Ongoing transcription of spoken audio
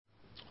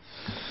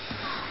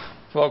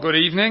Well, good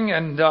evening,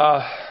 and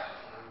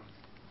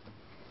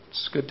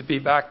it's good to be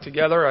back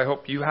together. I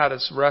hope you had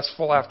as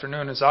restful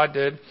afternoon as I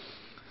did.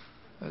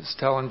 I was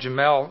telling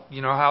Jamel,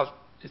 how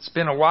it's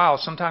been a while.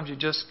 Sometimes you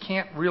just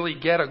can't really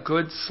get a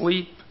good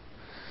sleep.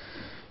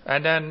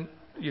 And then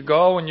you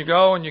go and you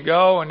go and you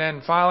go, and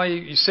then finally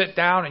you sit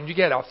down and you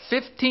get a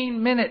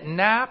 15-minute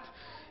nap,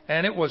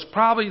 and it was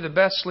probably the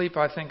best sleep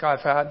I think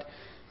I've had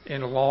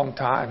in a long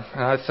time.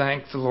 And I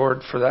thank the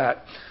Lord for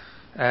that.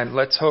 And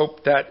let's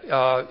hope that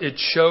it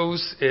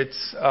shows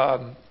its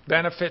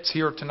benefits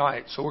here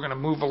tonight. So we're going to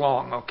move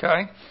along,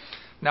 okay?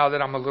 Now that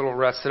I'm a little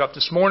rested up.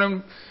 This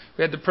morning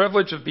we had the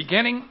privilege of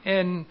beginning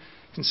in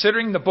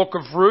considering the book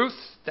of Ruth,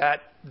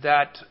 that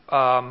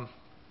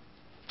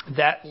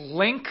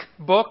link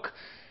book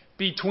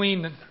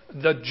between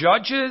the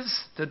judges,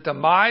 the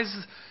demise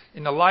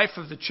in the life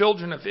of the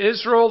children of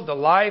Israel, the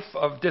life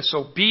of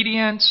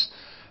disobedience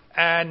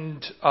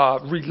and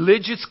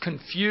religious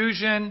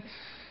confusion.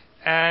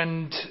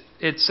 And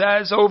it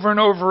says over and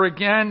over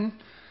again,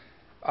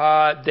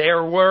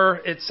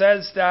 it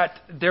says that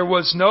there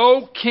was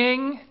no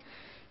king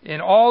in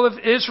all of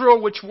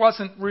Israel, which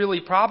wasn't really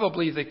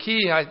probably the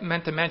key. I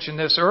meant to mention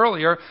this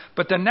earlier,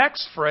 but the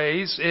next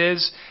phrase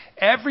is,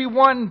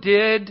 everyone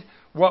did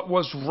what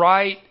was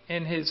right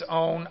in his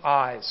own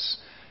eyes.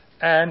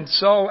 And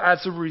so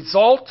as a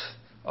result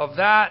of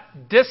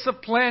that,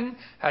 discipline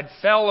had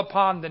fell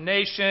upon the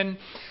nation.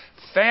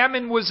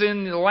 Famine was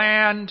in the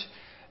land.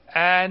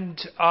 And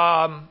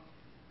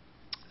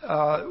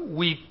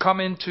we come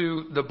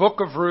into the book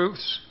of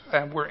Ruth,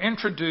 and we're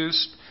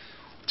introduced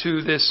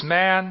to this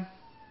man,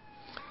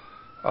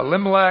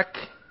 Elimelech,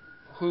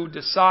 who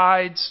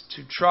decides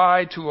to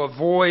try to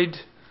avoid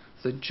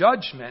the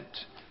judgment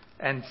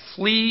and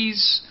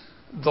flees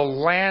the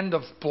land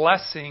of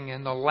blessing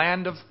and the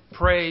land of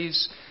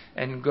praise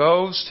and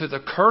goes to the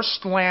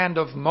cursed land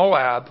of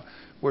Moab,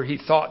 where he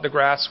thought the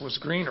grass was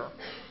greener.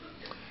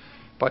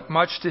 But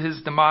much to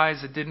his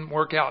demise, it didn't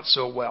work out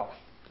so well.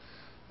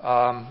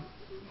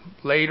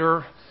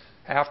 Later,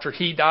 after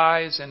he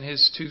dies and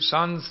his two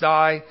sons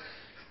die,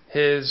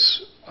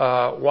 his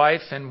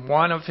wife and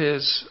one of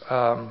his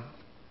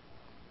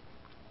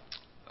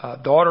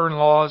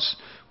daughter-in-laws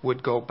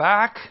would go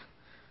back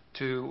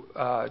to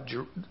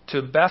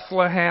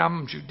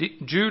Bethlehem,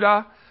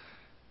 Judah,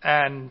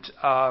 and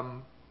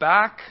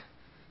back,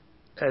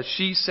 as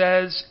she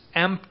says,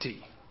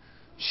 empty.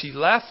 She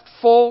left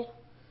full,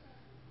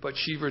 but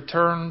she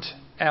returned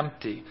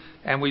empty.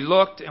 And we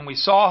looked and we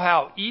saw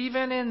how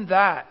even in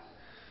that,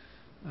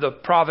 the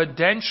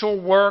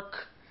providential work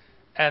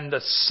and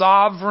the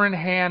sovereign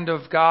hand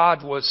of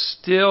God was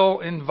still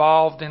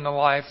involved in the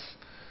life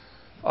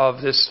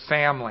of this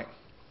family.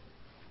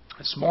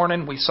 This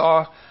morning we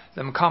saw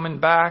them coming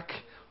back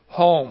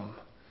home.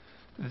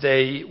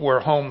 They were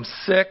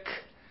homesick.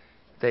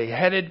 They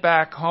headed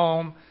back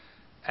home,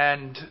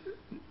 and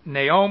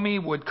Naomi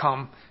would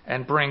come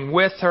and bring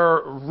with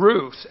her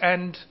Ruth.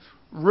 And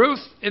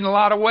Ruth, in a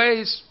lot of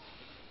ways,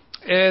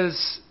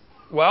 is,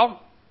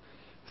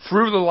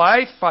 through the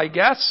life, I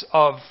guess,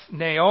 of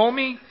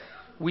Naomi,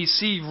 we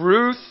see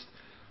Ruth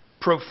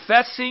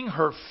professing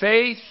her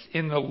faith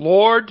in the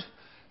Lord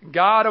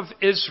God of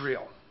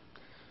Israel.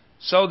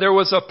 So there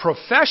was a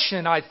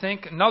profession, I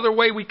think. Another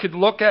way we could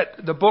look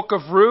at the book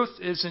of Ruth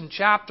is in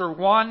chapter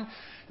 1.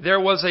 There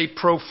was a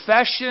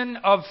profession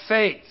of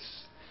faith.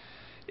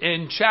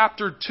 In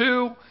chapter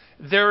 2,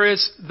 there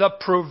is the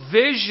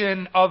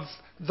provision of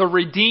the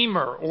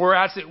Redeemer, or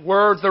as it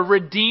were, the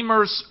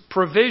Redeemer's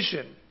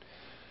provision.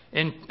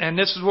 And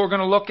this is what we're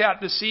going to look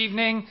at this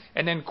evening.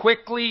 And then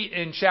quickly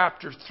in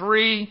chapter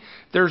 3,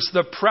 there's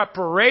the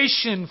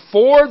preparation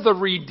for the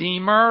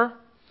Redeemer.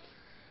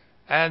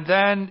 And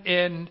then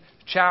in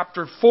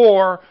chapter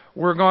 4,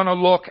 we're going to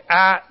look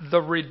at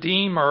the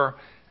Redeemer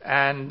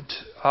and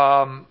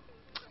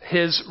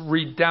his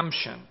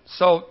redemption.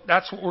 So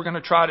that's what we're going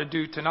to try to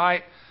do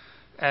tonight.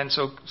 And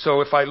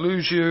so if I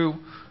lose you,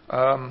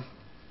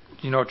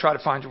 try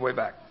to find your way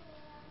back.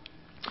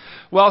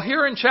 Well,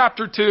 here in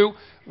chapter 2,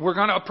 we're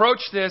going to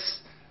approach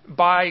this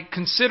by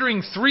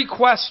considering three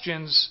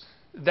questions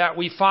that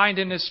we find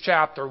in this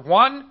chapter.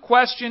 One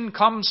question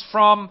comes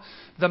from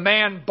the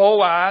man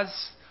Boaz.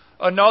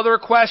 Another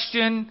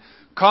question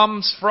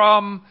comes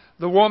from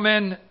the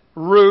woman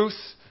Ruth.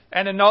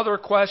 And another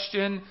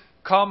question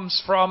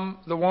comes from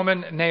the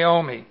woman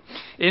Naomi.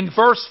 In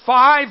verse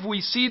 5,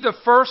 we see the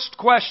first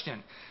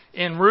question.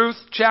 In Ruth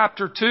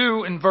chapter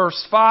 2 in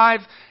verse 5.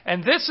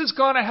 And this is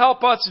going to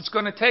help us. It's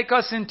going to take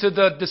us into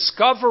the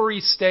discovery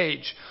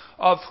stage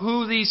of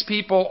who these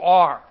people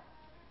are.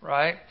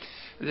 Right?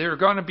 They're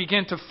going to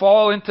begin to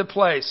fall into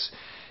place.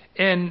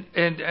 And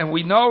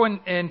we know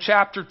in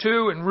chapter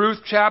 2, in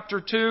Ruth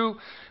chapter 2,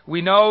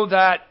 we know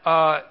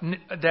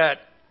that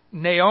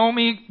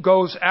Naomi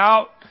goes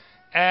out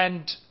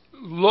and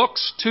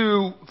looks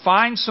to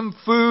find some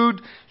food.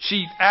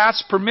 She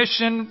asks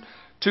permission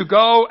to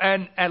go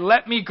and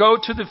let me go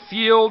to the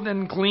field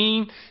and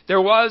glean. There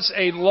was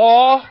a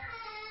law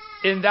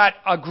in that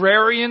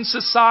agrarian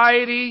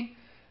society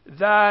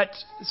that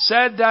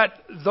said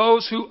that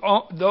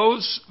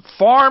those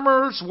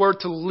farmers were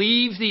to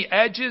leave the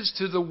edges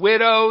to the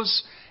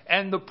widows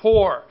and the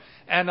poor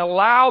and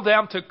allow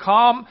them to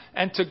come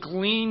and to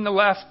glean the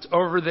left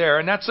over there.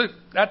 And that's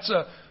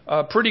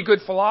a pretty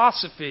good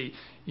philosophy.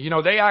 You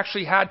know, they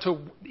actually had to,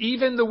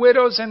 even the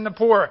widows and the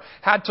poor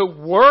had to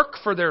work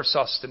for their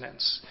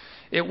sustenance.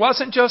 It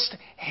wasn't just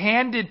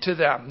handed to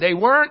them. They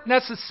weren't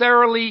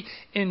necessarily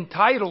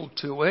entitled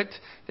to it.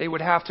 They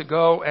would have to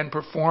go and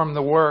perform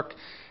the work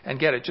and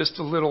get it. Just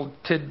a little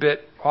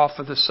tidbit off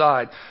of the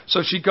side.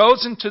 So she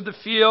goes into the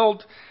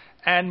field,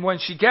 and when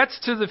she gets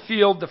to the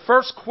field, the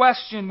first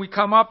question we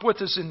come up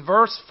with is in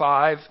verse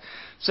 5. It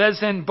says,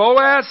 "Then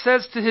Boaz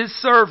says to his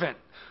servant,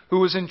 who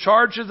was in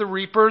charge of the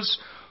reapers,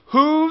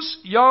 'Whose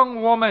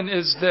young woman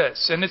is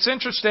this?'" And it's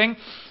interesting.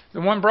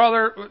 The one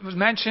brother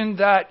mentioned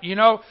that, you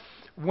know,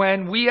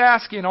 when we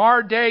ask in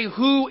our day,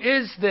 "Who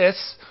is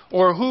this?"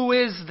 or "Who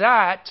is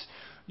that?"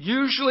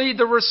 usually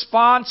the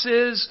response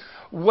is,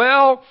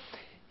 "Well,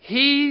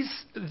 he's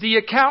the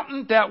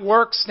accountant that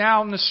works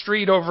down the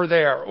street over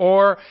there,"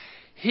 or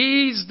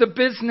 "He's the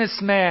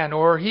businessman,"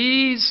 or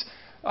 "He's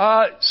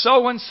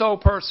so-and-so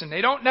person."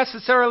 They don't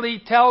necessarily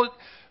tell,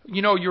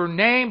 you know, your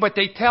name, but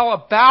they tell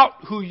about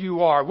who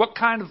you are, what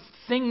kind of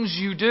things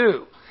you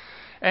do.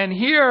 And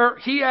here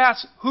he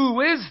asks,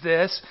 "Who is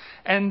this?"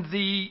 And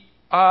the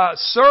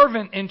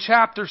servant in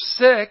chapter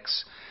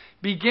 6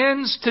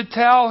 begins to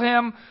tell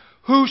him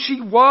who she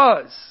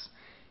was.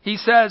 He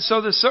says,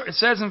 it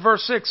says in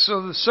verse 6,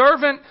 "So the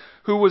servant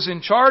who was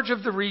in charge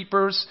of the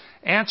reapers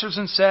answers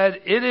and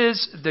said, 'It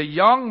is the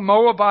young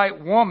Moabite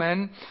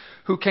woman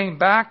who came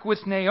back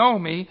with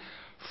Naomi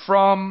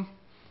from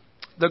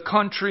the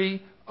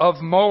country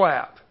of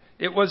Moab.'"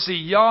 It was a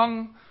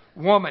young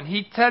woman.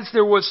 He says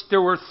there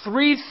were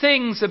three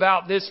things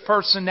about this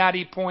person that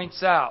he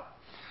points out.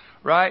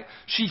 Right?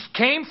 She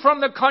came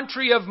from the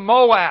country of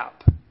Moab.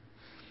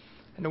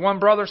 And the one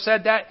brother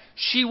said that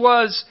she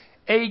was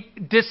a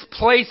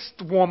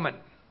displaced woman.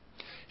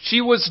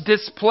 She was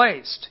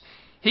displaced.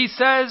 He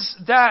says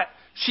that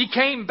she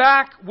came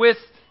back with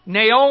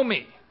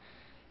Naomi.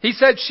 He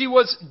said she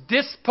was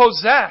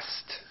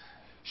dispossessed.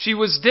 She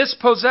was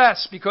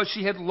dispossessed because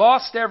she had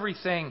lost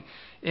everything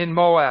in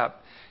Moab.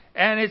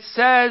 And it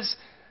says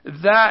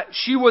that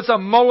she was a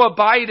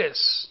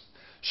Moabitess.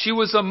 She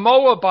was a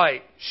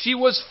Moabite. She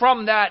was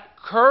from that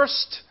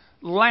cursed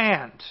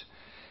land.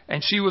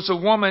 And she was a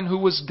woman who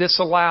was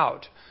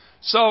disallowed.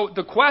 So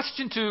the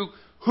question to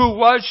who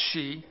was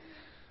she,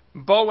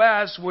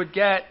 Boaz would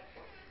get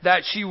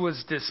that she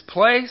was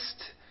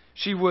displaced,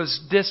 she was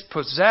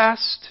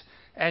dispossessed,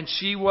 and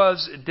she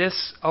was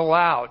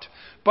disallowed.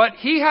 But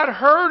he had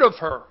heard of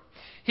her.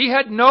 He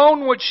had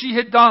known what she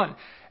had done.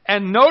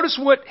 And notice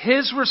what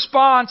his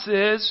response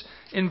is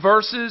in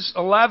verses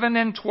 11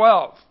 and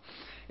 12.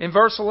 In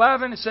verse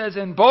 11 it says,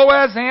 "And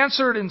Boaz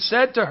answered and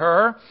said to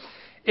her,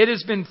 'It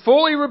has been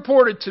fully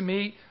reported to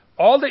me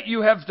all that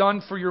you have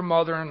done for your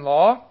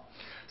mother-in-law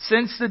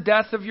since the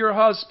death of your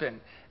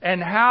husband,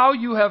 and how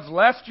you have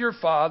left your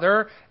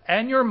father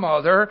and your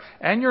mother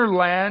and your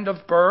land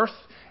of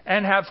birth,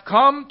 and have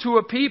come to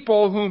a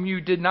people whom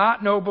you did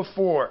not know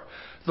before.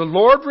 The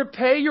Lord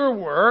repay your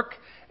work,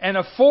 and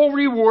a full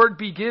reward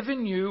be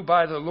given you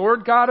by the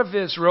Lord God of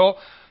Israel,'"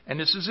 and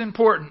this is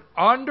important,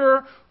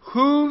 "'under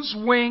whose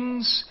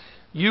wings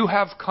you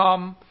have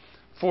come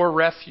for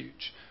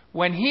refuge.'"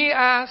 When he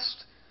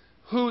asked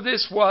who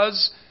this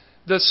was,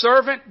 the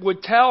servant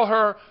would tell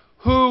her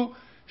who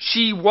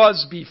she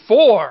was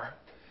before,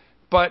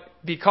 but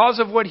because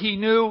of what he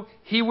knew,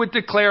 he would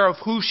declare of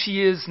who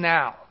she is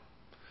now.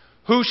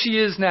 Who she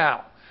is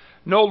now.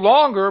 No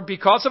longer,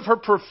 because of her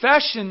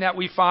profession that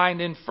we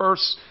find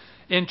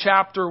in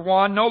chapter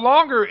 1, no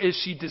longer is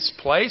she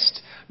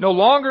displaced, no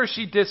longer is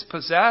she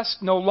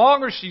dispossessed, no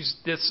longer she's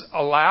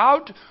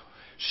disallowed.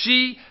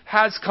 She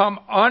has come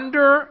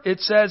under,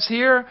 it says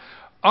here,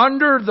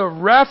 under the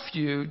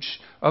refuge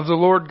of the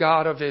Lord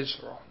God of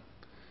Israel.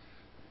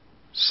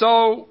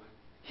 So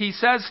he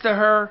says to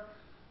her,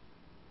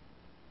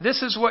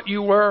 "This is what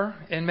you were,"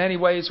 in many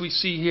ways we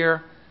see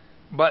here,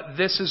 "but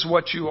this is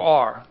what you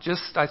are."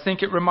 Just, I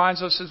think it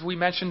reminds us, as we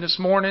mentioned this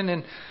morning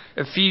in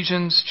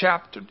Ephesians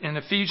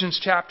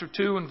chapter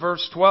 2 and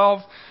verse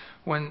 12,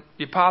 when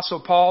the Apostle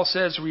Paul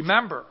says,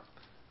 "Remember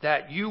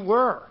that you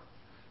were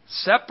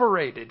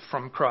separated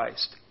from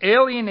Christ,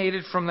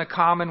 alienated from the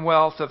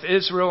commonwealth of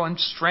Israel, and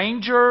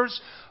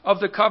strangers of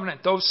the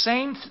covenant." Those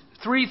same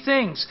three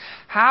things.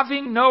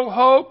 Having no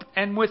hope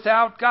and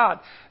without God.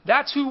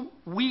 That's who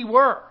we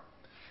were.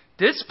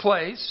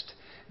 Displaced,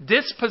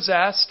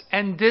 dispossessed,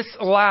 and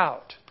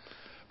disallowed.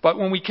 But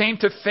when we came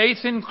to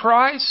faith in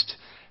Christ,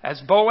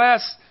 as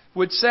Boaz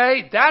would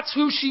say, that's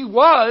who she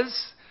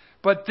was,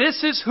 but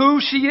this is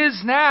who she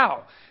is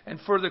now. And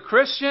for the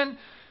Christian,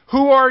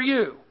 who are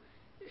you?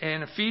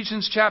 In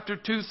Ephesians chapter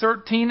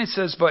 2:13 it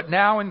says, "But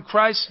now in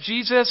Christ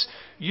Jesus,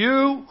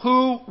 you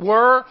who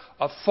were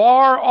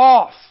afar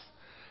off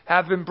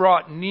have been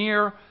brought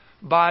near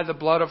by the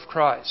blood of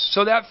Christ."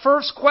 So that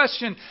first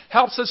question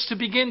helps us to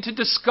begin to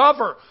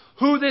discover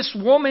who this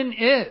woman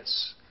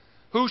is,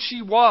 who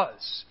she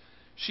was.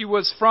 She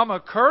was from a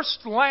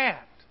cursed land.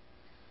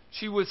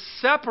 She was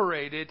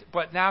separated,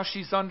 but now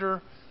she's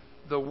under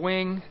the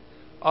wing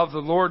of the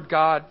Lord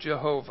God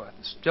Jehovah.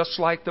 It's just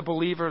like the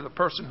believer, the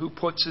person who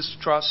puts his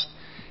trust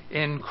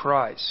in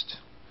Christ.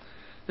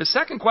 The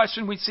second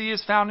question we see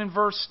is found in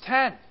verse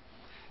 10.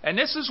 And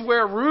this is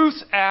where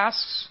Ruth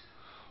asks,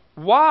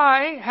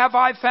 "Why have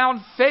I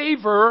found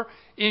favor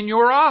in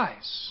your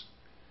eyes?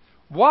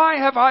 Why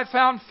have I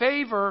found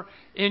favor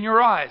in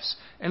your eyes?"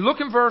 And look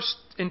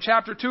in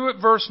chapter 2 at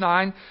verse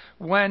 9,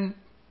 when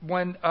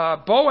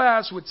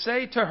Boaz would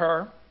say to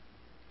her,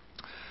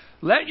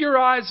 "Let your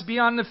eyes be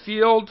on the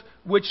field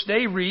which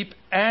they reap,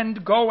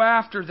 and go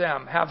after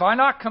them. Have I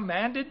not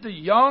commanded the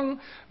young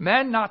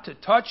men not to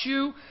touch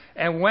you?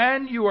 And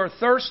when you are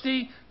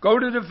thirsty, go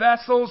to the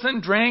vessels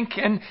and drink,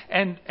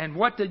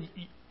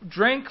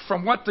 drink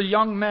from what the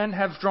young men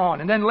have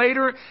drawn." And then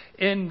later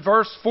in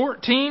verse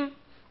 14,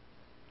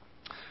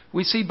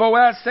 we see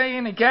Boaz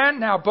saying again,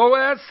 "Now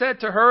Boaz said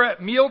to her at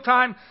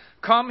mealtime,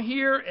 'Come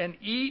here and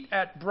eat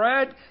at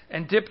bread,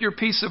 and dip your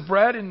piece of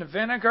bread in the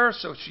vinegar.'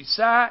 So she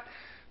sat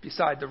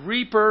beside the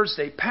reapers.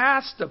 They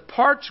passed the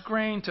parched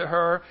grain to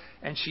her,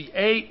 and she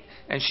ate,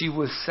 and she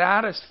was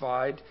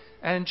satisfied."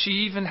 And she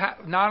even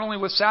not only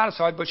was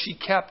satisfied, but she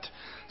kept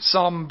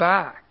some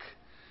back.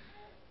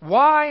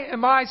 Why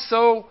am I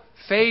so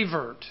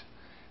favored?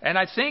 And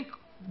I think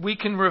we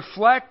can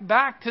reflect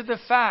back to the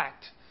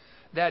fact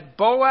that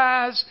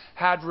Boaz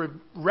had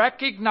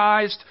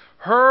recognized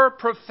her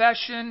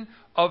profession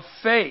of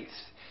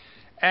faith.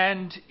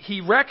 And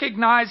he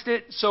recognized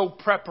it, so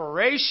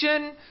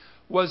preparation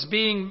was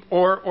being,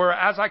 or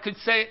as I could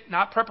say,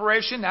 not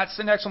preparation, that's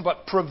the next one,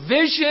 but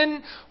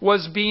provision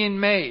was being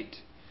made.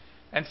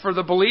 And for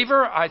the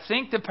believer, I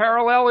think the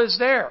parallel is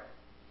there.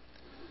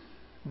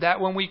 That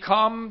when we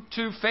come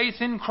to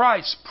faith in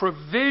Christ,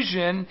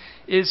 provision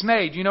is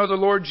made. You know, the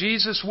Lord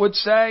Jesus would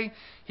say,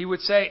 He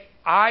would say,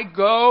 "I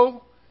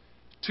go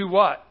to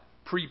what?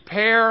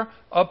 Prepare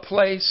a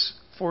place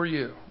for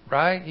you."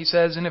 Right? He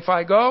says, "And if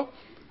I go,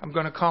 I'm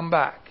going to come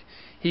back."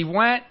 He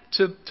went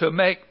to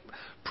make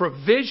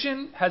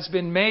provision has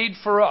been made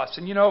for us.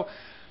 And you know,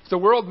 the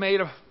world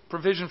made a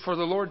provision for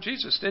the Lord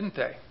Jesus, didn't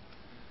they?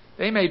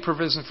 They made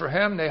provision for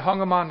Him. They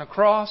hung Him on the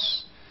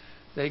cross.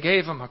 They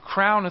gave Him a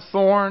crown of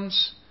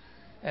thorns.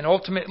 And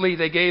ultimately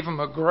they gave Him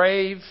a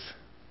grave,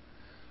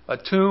 a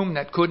tomb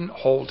that couldn't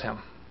hold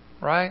Him.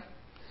 Right?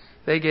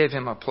 They gave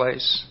Him a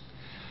place.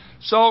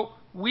 So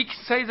we can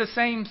say the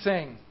same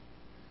thing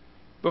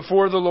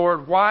before the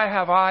Lord. Why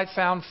have I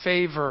found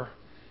favor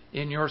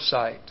in your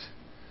sight?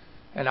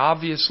 And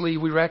obviously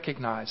we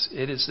recognize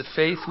it is the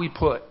faith we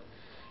put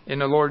in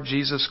the Lord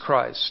Jesus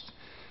Christ.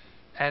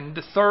 And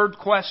the third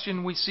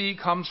question we see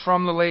comes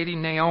from the lady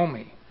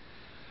Naomi.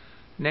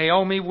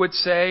 Naomi would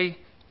say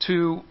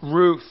to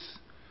Ruth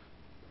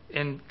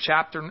in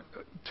chapter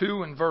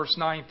 2 and verse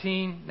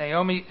 19,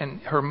 Naomi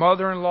and her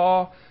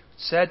mother-in-law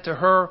said to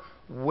her,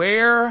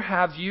 "Where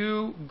have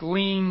you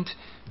gleaned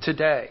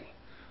today?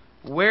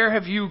 Where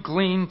have you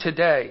gleaned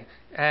today?"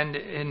 And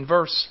in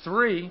verse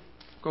 3,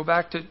 go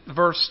back to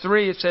verse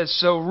 3, it says,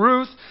 "So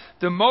Ruth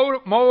the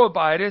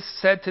Moabitess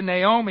said to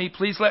Naomi,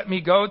 'Please let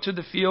me go to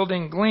the field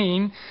and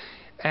glean.'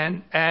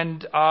 And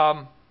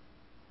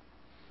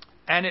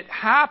it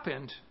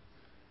happened."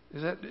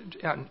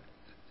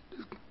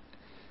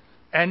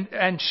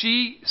 And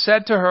she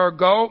said to her,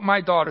 "Go,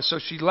 my daughter." So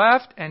she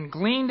left and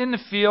gleaned in the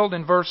field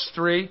in verse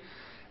 3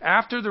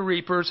 after the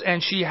reapers,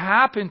 and she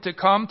happened to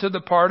come to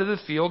the part of the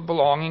field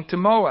belonging to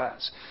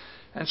Boaz.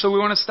 And so we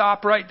want to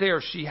stop right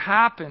there. She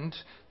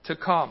happened to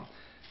come.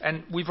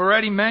 And we've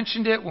already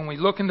mentioned it. When we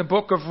look in the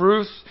book of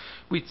Ruth,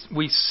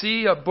 we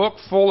see a book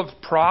full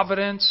of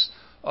providence,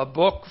 a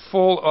book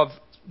full of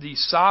the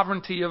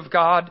sovereignty of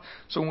God.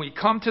 So when we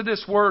come to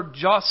this word,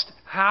 "just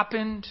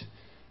happened,"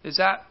 is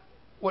that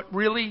what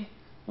really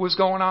was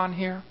going on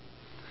here?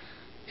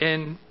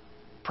 In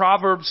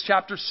Proverbs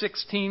chapter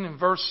 16 and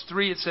verse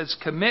 3, it says,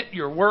 "Commit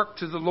your work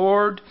to the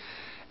Lord,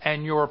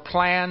 and your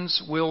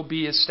plans will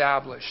be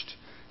established."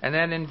 And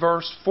then in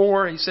verse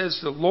 4, he says,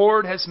 "The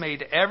Lord has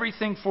made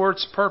everything for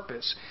its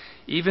purpose,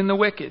 even the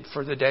wicked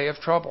for the day of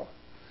trouble."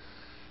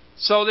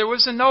 So there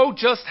was no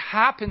just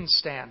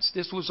happenstance.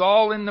 This was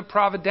all in the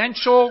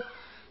providential,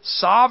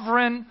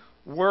 sovereign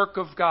work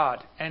of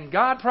God. And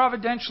God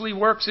providentially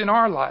works in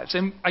our lives.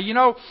 And I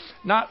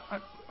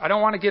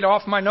don't want to get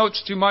off my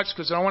notes too much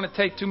because I don't want to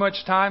take too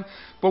much time.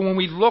 But when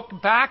we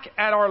look back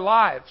at our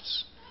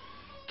lives,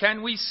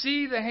 can we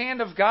see the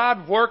hand of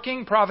God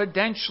working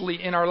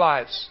providentially in our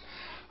lives?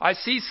 I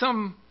see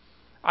some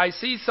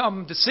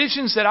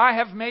decisions that I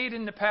have made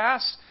in the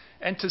past,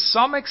 and to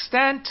some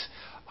extent,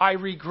 I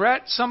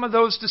regret some of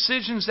those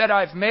decisions that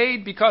I've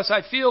made because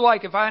I feel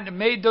like if I hadn't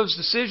made those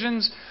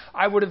decisions,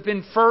 I would have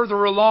been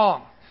further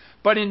along.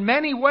 But in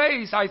many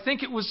ways, I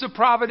think it was the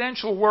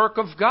providential work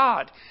of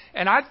God.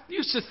 And I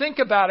used to think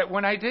about it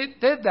when I did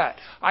that.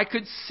 I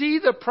could see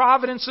the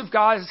providence of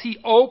God as He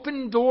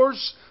opened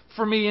doors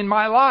for me in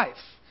my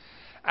life.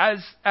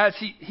 as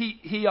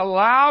he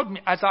allowed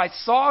me, as I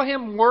saw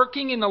him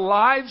working in the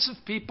lives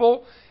of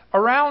people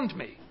around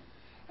me,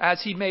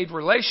 as he made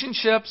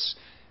relationships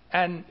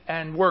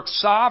and worked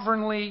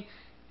sovereignly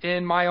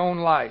in my own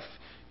life.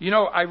 You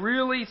know, I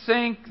really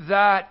think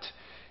that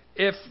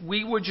if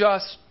we would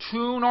just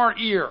tune our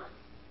ear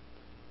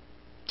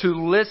to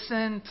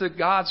listen to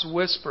God's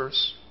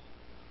whispers,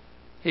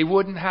 He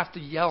wouldn't have to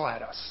yell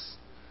at us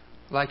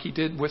like He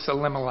did with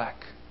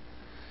Elimelech.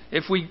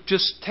 If we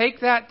just take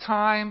that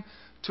time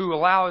to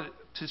allow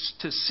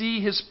to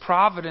see His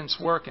providence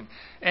working.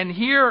 And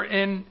here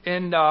in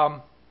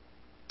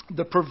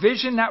the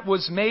provision that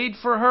was made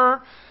for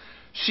her,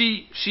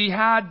 she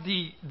had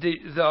the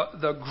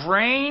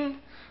grain,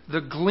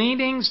 the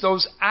gleanings,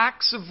 those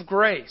acts of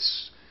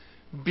grace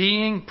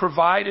being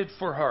provided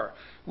for her.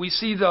 We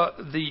see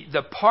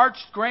the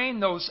parched grain,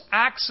 those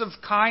acts of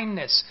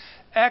kindness,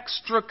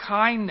 extra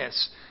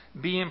kindness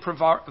being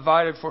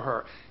provided for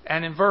her.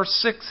 And in verse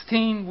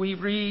 16 we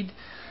read,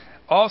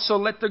 also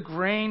let the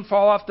grain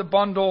fall off the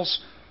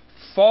bundles,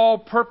 fall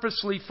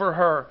purposely for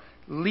her.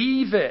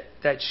 Leave it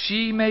that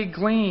she may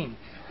glean,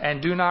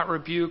 and do not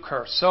rebuke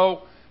her.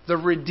 So the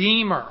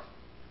Redeemer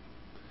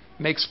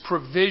makes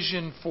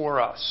provision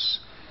for us.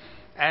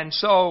 And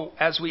so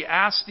as we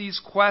ask these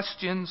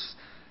questions,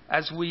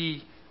 as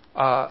we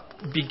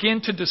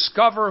begin to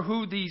discover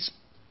who these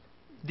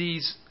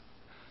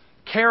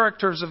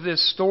characters of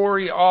this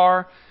story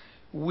are,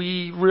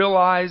 we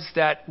realize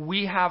that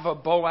we have a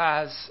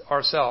Boaz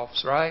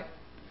ourselves, right?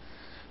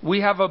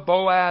 We have a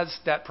Boaz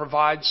that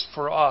provides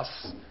for us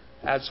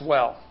as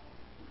well.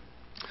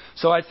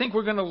 So I think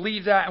we're going to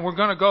leave that and we're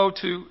going to go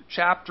to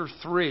chapter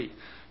 3.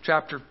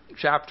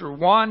 Chapter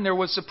 1, there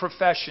was a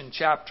profession.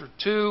 Chapter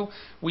 2,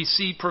 we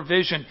see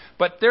provision.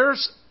 But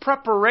there's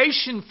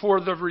preparation for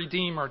the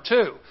Redeemer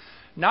too.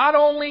 Not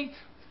only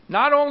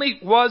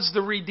was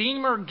the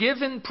Redeemer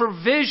given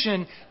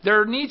provision,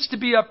 there needs to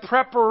be a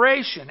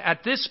preparation.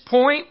 At this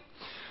point,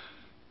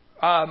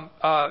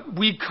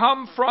 we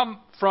come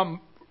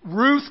from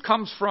Ruth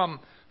comes from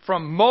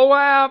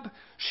Moab.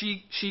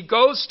 She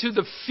goes to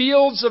the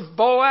fields of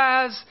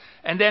Boaz.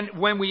 And then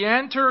when we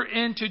enter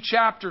into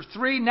chapter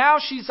 3, now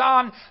she's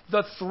on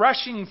the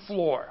threshing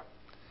floor.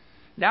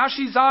 Now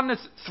she's on the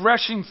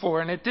threshing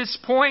floor. And at this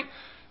point,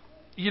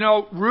 you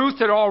know, Ruth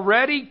had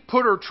already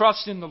put her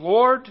trust in the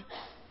Lord.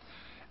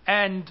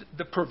 And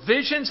the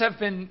provisions have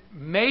been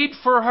made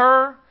for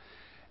her.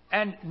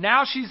 And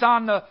now she's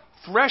on the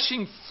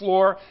threshing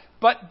floor.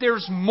 But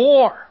there's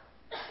more.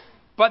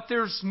 But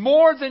there's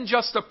more than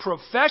just a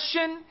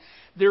profession.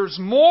 There's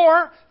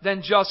more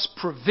than just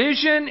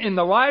provision in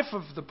the life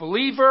of the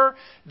believer.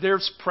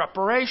 There's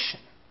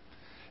preparation.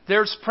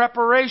 There's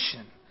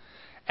preparation.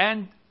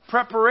 And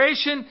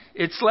preparation,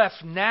 it's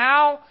left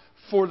now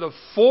for the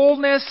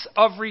fullness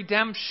of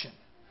redemption.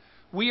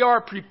 We are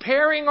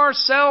preparing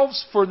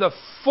ourselves for the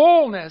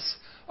fullness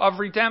of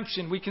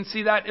redemption. We can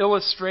see that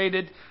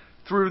illustrated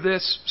through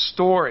this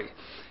story.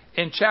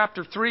 In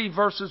chapter 3,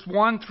 verses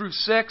 1 through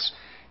 6,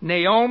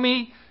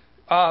 Naomi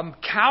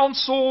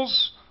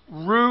counsels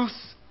Ruth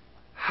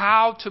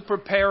how to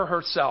prepare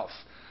herself.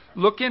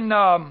 Look in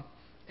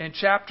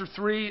chapter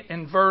 3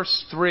 in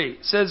verse 3.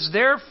 It says,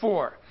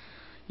 therefore,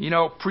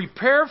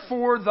 prepare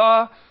for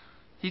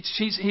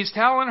he's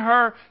telling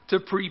her to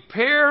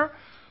prepare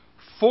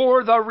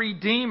for the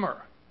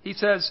Redeemer.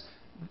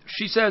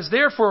 She says,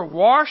 therefore,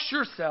 wash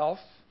yourself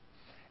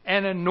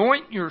and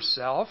anoint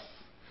yourself,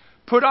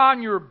 put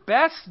on your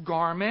best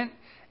garment,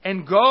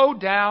 and go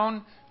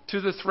down to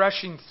the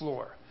threshing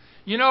floor.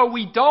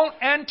 We don't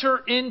enter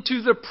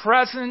into the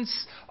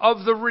presence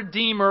of the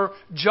Redeemer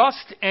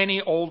just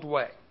any old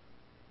way,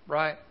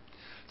 right?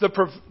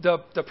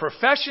 The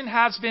profession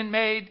has been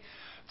made,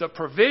 the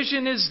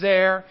provision is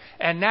there,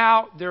 and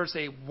now there's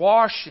a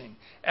washing.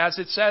 As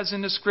it says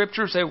in the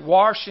scriptures, a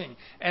washing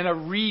and a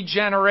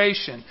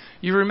regeneration.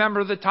 You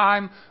remember the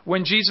time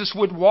when Jesus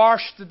would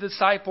wash the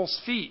disciples'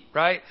 feet,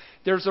 right?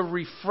 There's a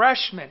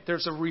refreshment,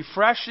 there's a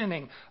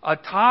refreshing, a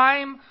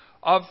time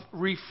of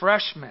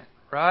refreshment,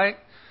 right?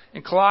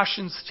 In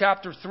Colossians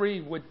chapter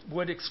 3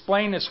 would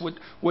explain this,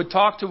 would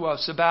talk to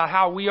us about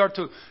how we are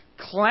to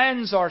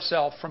cleanse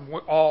ourselves from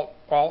all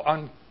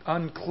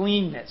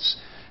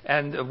uncleanness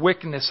and the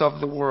wickedness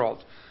of the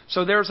world.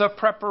 So there's a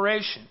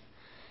preparation.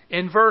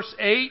 In verse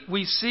 8,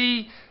 we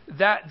see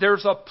that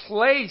there's a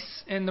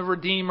place in the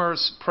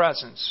Redeemer's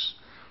presence,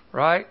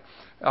 right?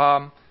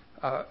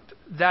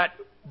 That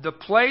the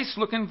place,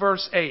 look in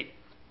verse 8.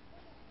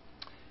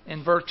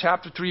 In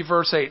chapter 3,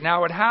 verse 8.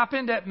 Now it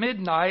happened at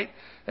midnight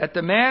that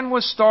the man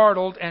was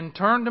startled and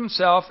turned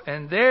himself,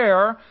 and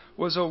there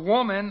was a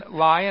woman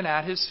lying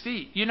at his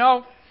feet.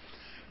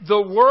 The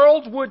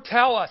world would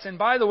tell us, and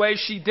by the way,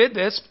 she did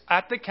this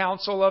at the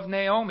council of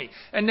Naomi.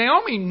 And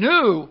Naomi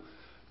knew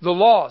the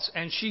laws,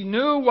 and she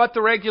knew what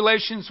the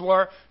regulations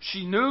were.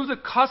 She knew the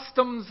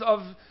customs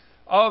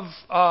of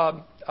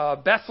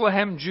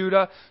Bethlehem,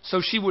 Judah,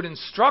 so she would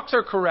instruct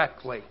her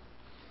correctly.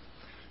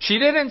 She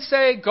didn't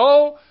say,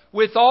 go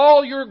with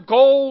all your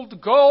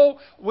gold. Go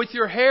with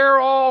your hair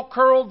all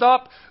curled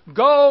up.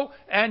 Go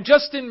and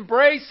just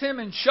embrace him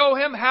and show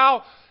him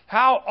how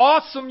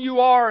awesome you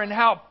are and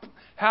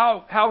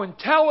how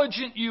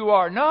intelligent you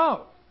are.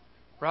 No,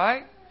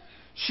 right?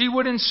 She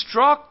would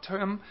instruct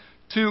him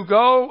to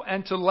go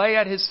and to lay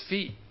at his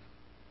feet.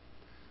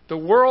 The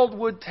world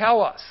would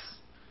tell us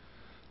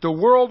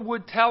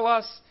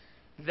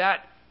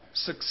that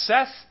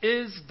success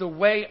is the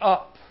way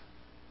up.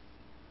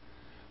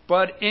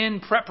 But in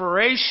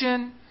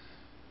preparation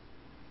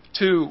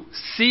to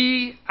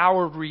see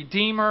our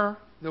Redeemer,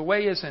 the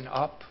way isn't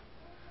up.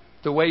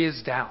 The way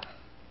is down.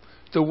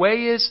 The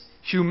way is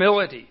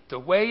humility. The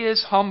way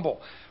is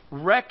humble.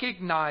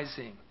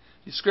 Recognizing.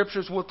 The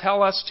scriptures will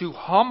tell us to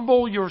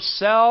humble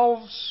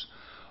yourselves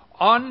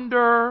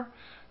under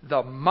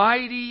the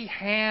mighty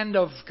hand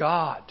of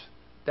God.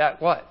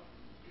 That what?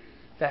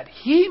 That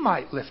He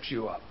might lift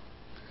you up.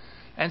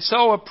 And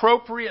so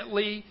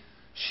appropriately,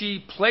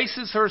 she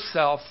places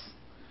herself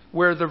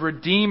where the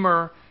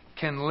Redeemer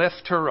can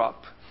lift her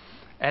up.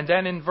 And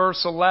then in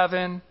verse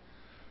 11,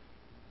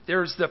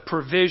 there's the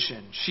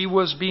provision. She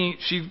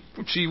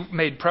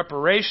made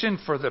preparation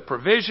for the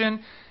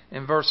provision.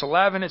 In verse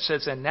 11 it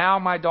says, "And now,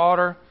 my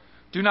daughter,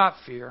 do not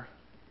fear.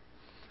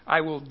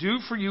 I will do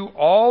for you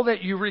all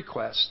that you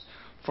request.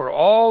 For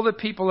all the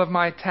people of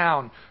my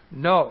town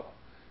know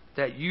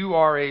that you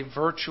are a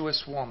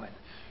virtuous woman."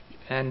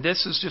 And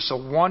this is just a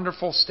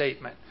wonderful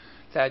statement.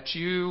 That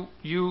you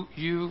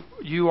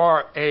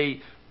are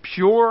a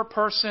pure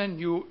person.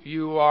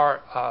 You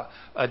are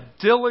a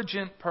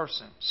diligent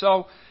person.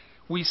 So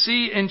we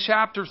see in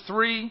chapter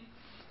 3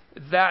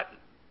 that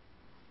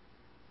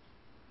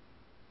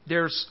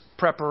there's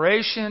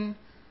preparation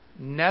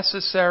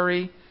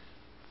necessary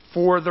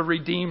for the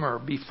Redeemer.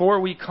 Before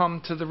we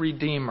come to the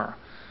Redeemer,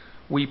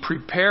 we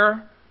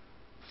prepare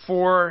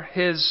for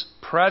His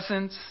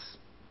presence.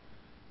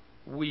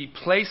 We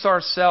place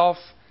ourselves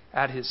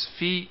at His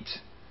feet,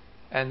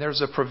 and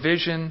there's a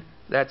provision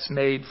that's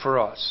made for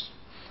us.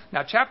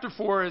 Now, chapter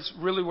 4 is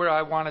really where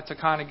I wanted to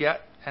kind of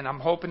get, and I'm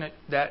hoping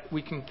that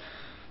we can.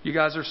 You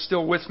guys are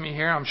still with me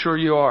here. I'm sure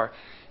you are.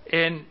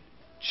 In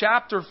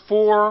chapter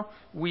 4,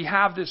 we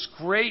have this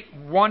great,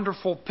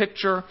 wonderful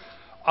picture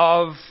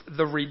of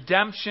the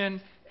redemption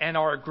and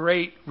our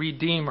great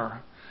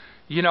Redeemer.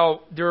 You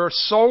know, there are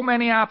so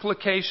many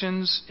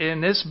applications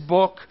in this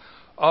book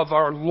of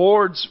our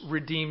Lord's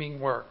redeeming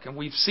work. And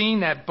we've seen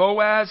that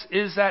Boaz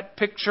is that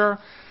picture,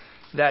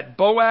 that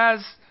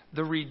Boaz,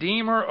 the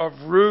Redeemer of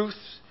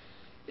Ruth,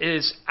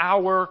 is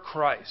our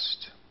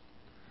Christ.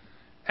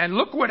 And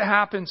look what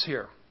happens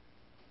here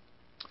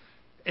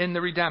in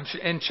the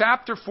redemption. In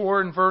chapter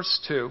 4 and verse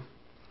 2,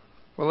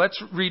 well,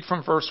 let's read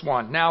from verse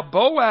 1. "Now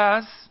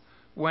Boaz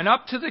went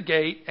up to the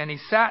gate, and he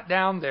sat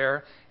down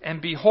there,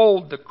 and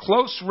behold, the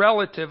close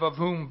relative of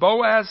whom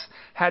Boaz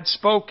had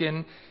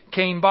spoken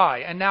came by."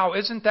 And now,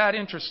 isn't that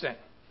interesting?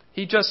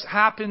 He just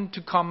happened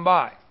to come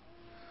by.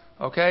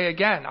 Okay,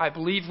 again, I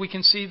believe we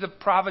can see the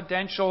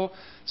providential,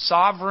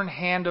 sovereign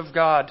hand of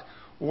God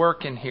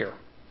working here.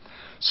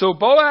 So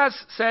Boaz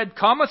said,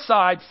 "Come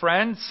aside,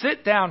 friend,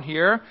 sit down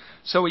here."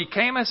 So he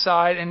came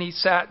aside and he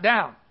sat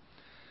down.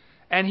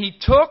 And he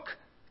took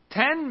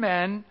 10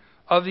 men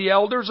of the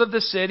elders of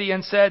the city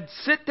and said,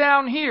 "Sit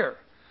down here."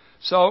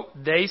 So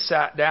they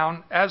sat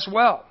down as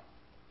well.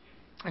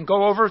 And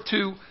go over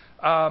to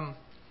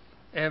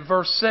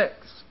verse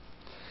 6.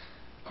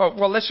 Oh,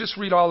 well, let's just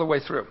read all the way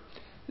through.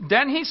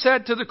 "Then he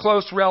said to the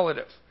close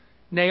relative,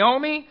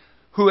 Naomi,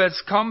 who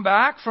has come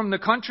back from the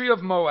country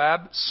of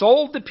Moab,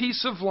 sold the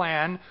piece of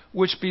land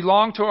which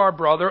belonged to our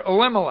brother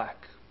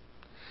Elimelech.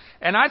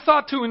 And I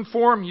thought to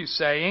inform you,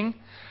 saying,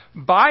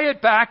 buy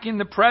it back in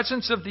the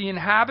presence of the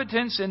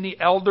inhabitants and the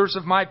elders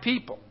of my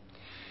people.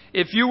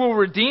 If you will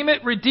redeem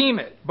it, redeem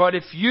it. But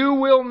if you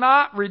will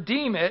not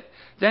redeem it,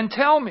 then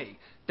tell me,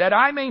 that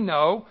I may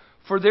know,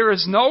 for there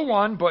is no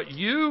one but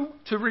you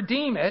to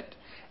redeem it,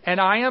 and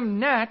I am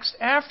next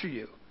after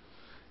you."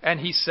 And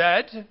he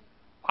said,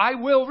 "I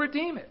will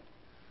redeem it."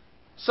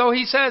 So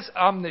he says,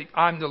 I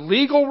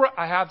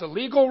have the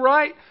legal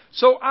right,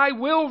 so I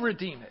will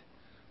redeem it.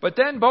 But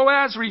then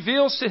Boaz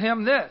reveals to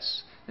him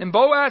this. And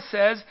Boaz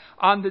says,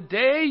 "On the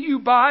day you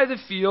buy the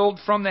field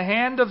from the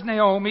hand of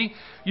Naomi,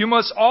 you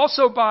must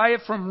also buy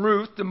it from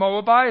Ruth the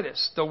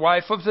Moabitess, the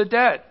wife of the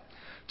dead,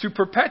 to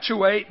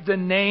perpetuate the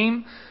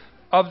name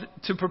of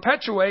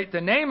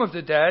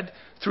the dead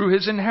through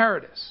his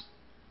inheritance."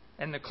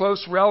 And the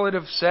close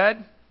relative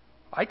said,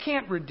 "I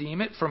can't redeem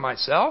it for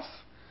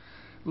myself,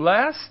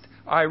 lest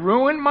I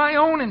ruin my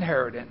own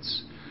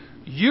inheritance.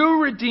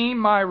 You redeem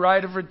my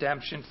right of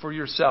redemption for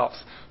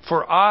yourself,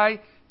 for I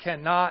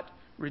cannot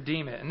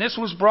redeem it." And this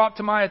was brought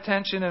to my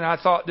attention, and I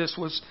thought it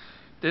was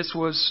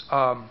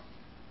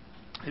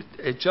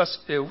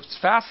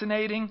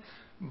fascinating,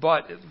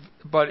 but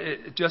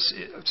it just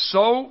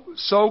so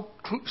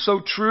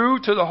true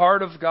to the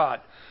heart of God.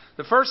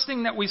 The first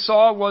thing that we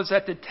saw was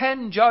that the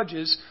 10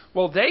 judges,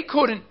 well, they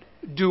couldn't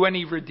do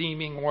any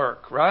redeeming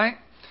work, right?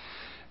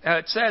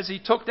 it says he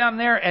took them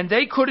there, and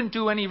they couldn't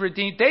do any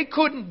They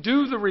couldn't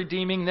do the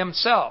redeeming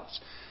themselves.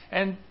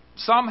 And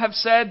some have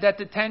said that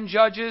the 10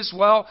 judges,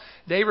 well,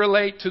 they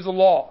relate to the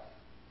law,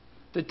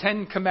 the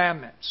 10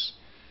 commandments.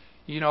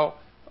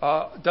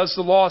 Does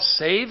the law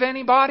save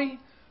anybody?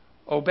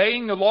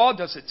 Obeying the law,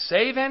 does it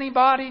save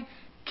anybody?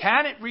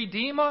 Can it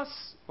redeem us?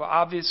 Well,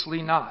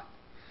 obviously not.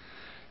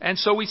 And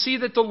so we see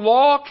that the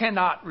law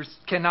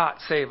cannot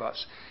save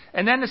us.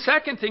 And then the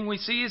second thing we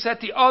see is that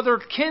the other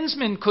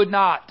kinsmen could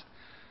not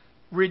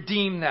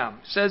redeem them.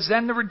 It says,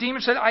 then the Redeemer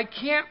said, I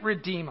can't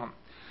redeem them.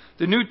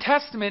 The New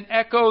Testament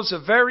echoes a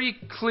very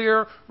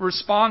clear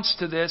response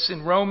to this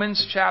in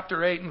Romans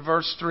chapter 8 and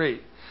verse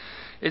 3.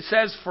 It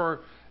says,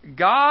 for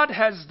God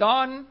has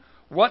done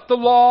what the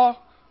law,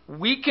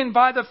 weakened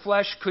by the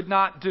flesh, could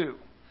not do.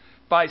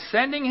 By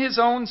sending his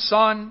own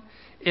Son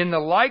in the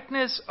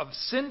likeness of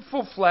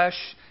sinful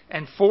flesh,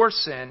 and for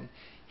sin,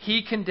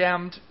 he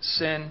condemned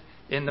sin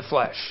in the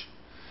flesh.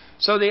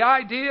 So the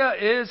idea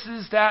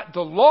is that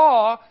the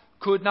law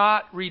could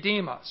not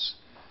redeem us.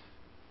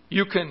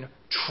 You can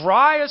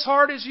try as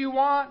hard as you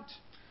want.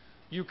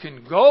 You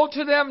can go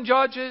to them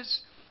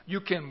judges.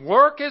 You can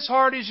work as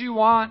hard as you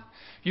want.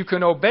 You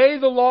can obey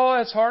the law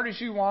as hard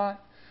as you want.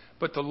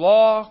 But the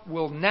law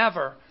will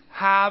never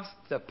have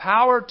the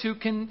power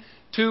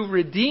to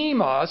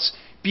redeem us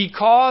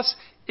because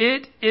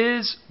it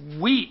is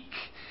weak.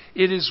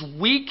 It is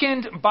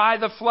weakened by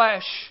the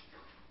flesh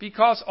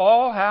because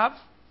all have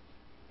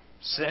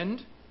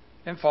sinned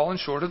and fallen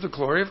short of the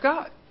glory of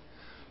God.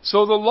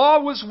 So the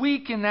law was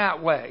weak in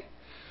that way.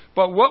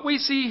 But what we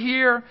see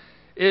here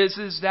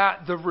is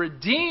that the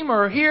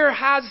Redeemer here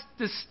has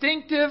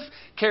distinctive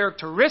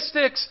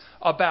characteristics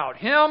about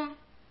him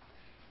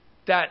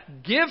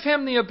that give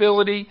him the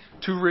ability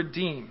to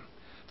redeem.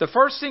 The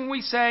first thing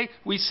we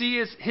see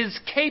is his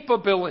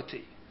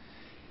capability.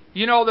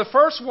 The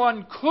first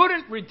one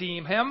couldn't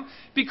redeem him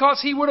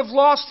because he would have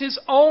lost his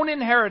own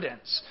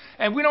inheritance.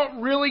 And we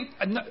don't really,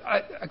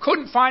 I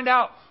couldn't find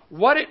out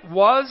what it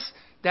was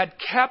that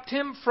kept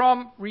him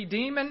from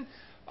redeeming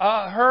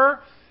her.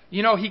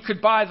 He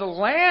could buy the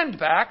land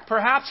back.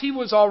 Perhaps he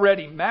was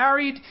already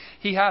married.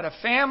 He had a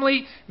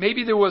family.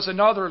 Maybe there was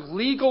another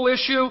legal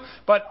issue.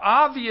 But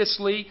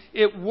obviously,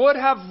 it would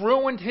have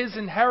ruined his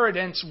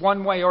inheritance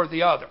one way or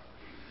the other.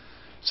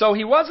 So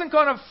he wasn't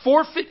going to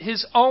forfeit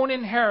his own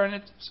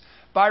inheritance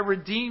by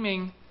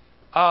redeeming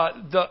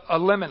the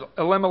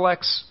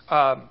Elimelech's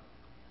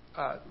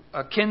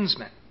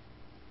kinsman.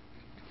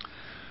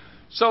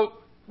 So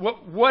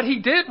what he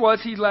did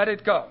was he let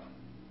it go.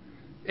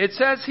 It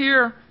says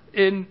here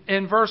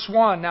in verse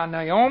 1, now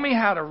Naomi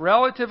had a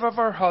relative of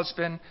her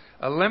husband,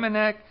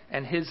 Elimelech,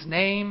 and his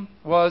name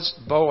was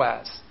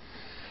Boaz.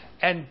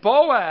 And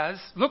Boaz,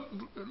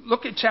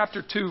 look at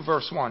chapter 2,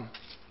 verse 1.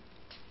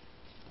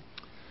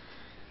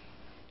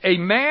 A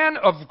man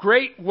of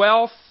great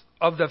wealth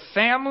of the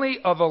family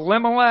of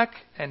Elimelech,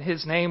 and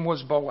his name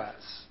was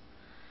Boaz.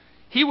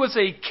 He was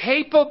a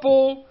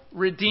capable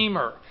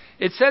redeemer.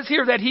 It says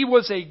here that he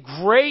was a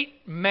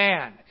great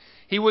man.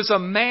 He was a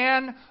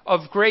man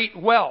of great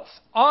wealth.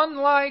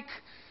 Unlike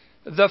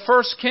the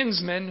first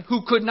kinsman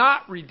who could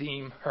not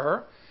redeem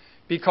her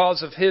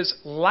because of his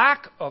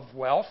lack of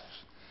wealth,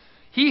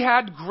 he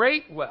had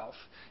great wealth.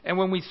 And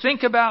when we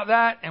think about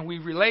that and we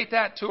relate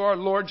that to our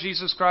Lord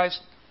Jesus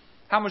Christ,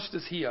 how much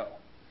does he owe?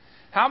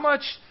 How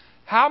much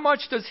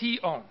does he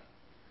own?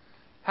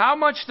 How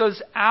much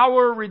does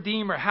our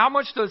Redeemer, how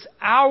much does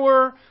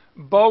our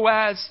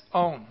Boaz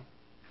own?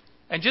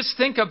 And just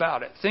think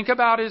about it. Think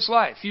about his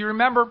life. You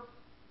remember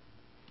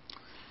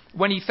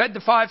when he fed the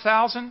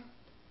 5,000,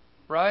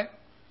 right?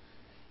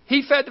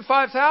 He fed the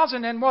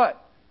 5,000 and what?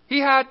 He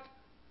had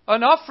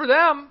enough for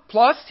them,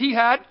 plus he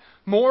had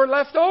more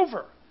left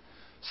over.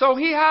 So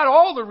he had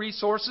all the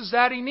resources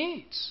that he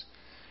needs.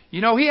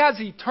 He has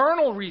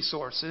eternal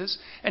resources.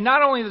 And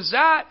not only does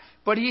that,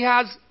 but he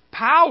has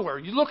power.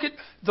 You look at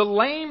the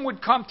lame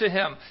would come to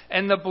him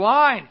and the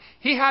blind.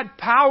 He had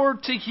power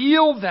to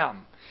heal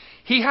them.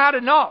 He had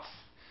enough.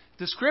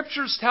 The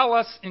scriptures tell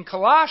us in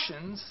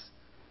Colossians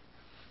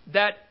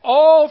that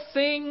all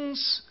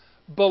things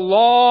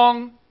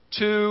belong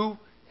to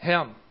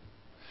him.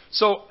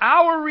 So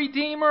our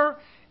Redeemer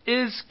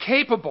is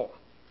capable.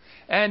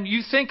 And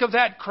you think of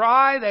that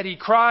cry that he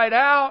cried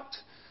out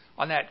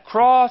on that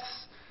cross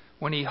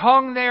when he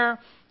hung there,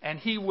 and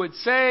he would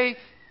say,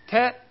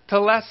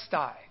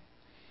 Tetelestai.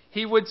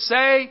 He would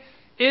say,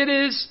 it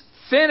is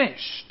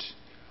finished.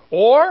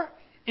 Or,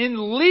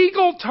 in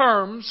legal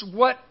terms,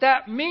 what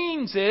that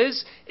means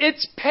is,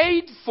 it's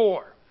paid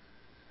for.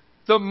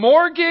 The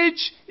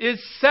mortgage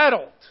is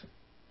settled.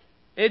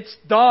 It's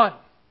done.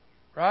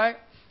 Right?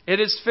 It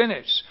is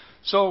finished.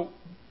 So,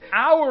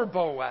 our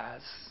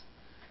Boaz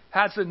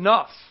has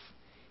enough.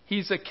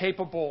 He's a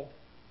capable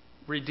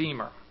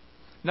Redeemer.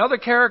 Another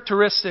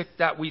characteristic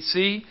that we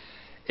see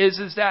is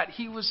that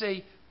he was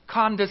a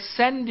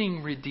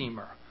condescending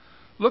Redeemer.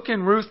 Look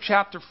in Ruth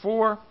chapter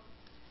 4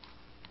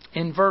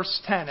 in verse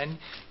 10. And,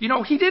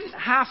 he didn't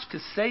have to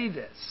say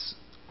this,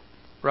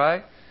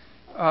 right?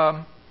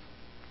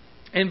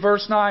 In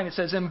verse 9 it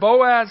says, And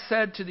Boaz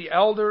said to the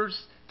elders,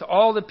 to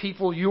all the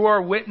people, you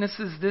are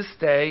witnesses this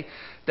day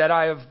that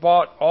I have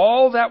bought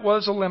all that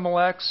was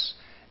Elimelech's,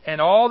 and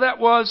all that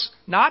was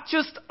not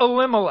just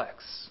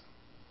Elimelech's.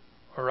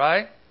 All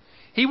right?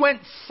 He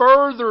went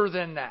further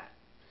than that.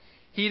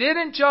 He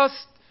didn't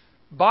just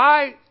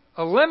buy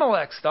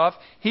Elimelech stuff.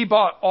 He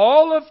bought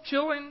all of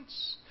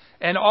Chilion's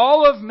and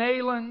all of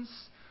Mahlon's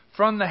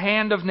from the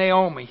hand of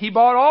Naomi. He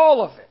bought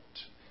all of it.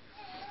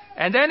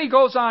 And then he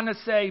goes on to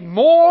say,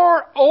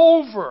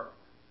 moreover,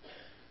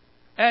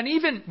 and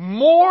even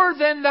more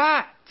than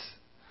that,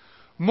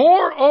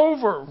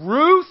 moreover,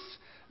 Ruth,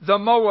 the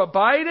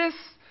Moabitess,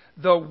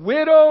 the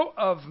widow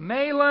of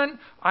Mahlon,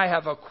 I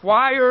have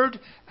acquired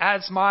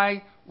as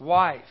my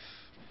wife.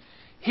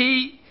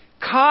 He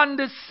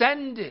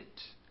condescended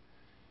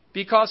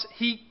because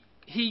he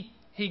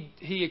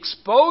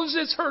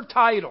exposes her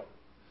title.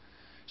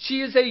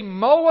 She is a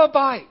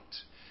Moabite.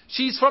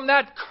 She's from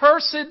that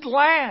cursed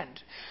land.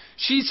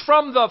 She's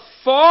from the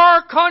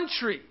far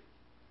country.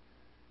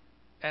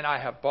 And I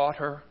have bought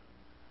her.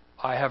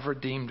 I have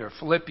redeemed her.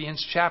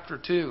 Philippians chapter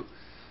 2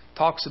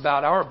 talks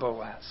about our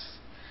Boaz.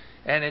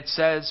 And it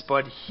says,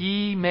 but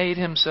he made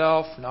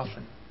himself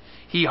nothing.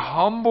 He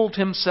humbled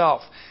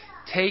himself,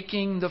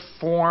 taking the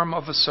form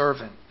of a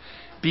servant,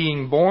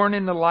 being born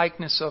in the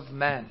likeness of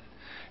men,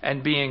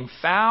 and being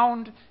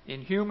found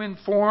in human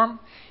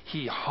form,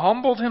 he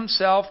humbled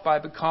himself by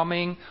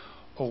becoming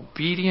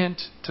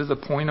obedient to the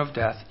point of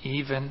death,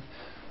 even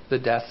the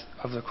death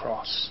of the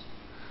cross.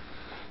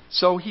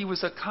 So he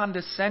was a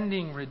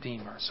condescending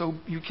redeemer. So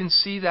you can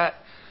see that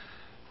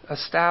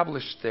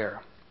established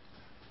there.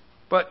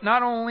 But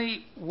not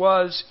only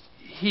was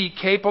he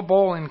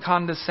capable and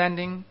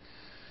condescending,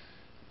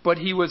 but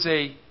he was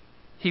a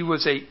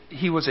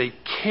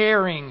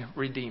caring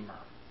redeemer.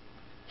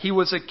 He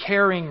was a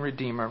caring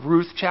redeemer.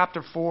 Ruth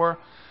chapter 4,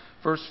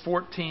 verse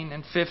 14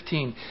 and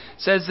 15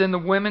 says, Then the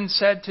women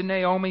said to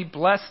Naomi,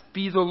 Blessed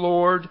be the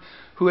Lord,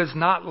 who has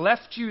not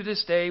left you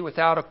this day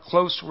without a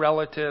close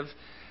relative,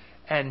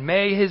 and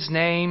may his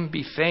name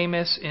be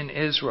famous in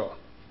Israel.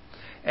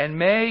 And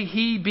may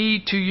he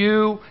be to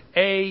you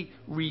a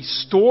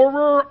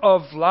restorer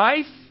of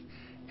life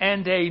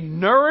and a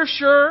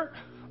nourisher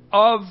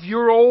of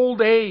your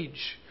old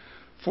age.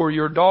 For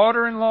your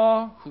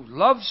daughter-in-law, who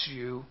loves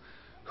you,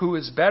 who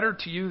is better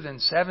to you than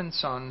 7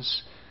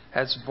 sons,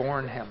 has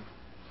borne him.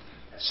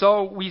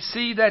 So we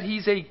see that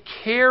he's a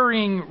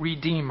caring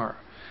redeemer.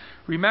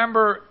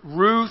 Remember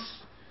Ruth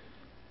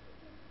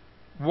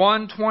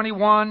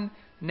 1:21,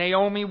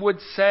 Naomi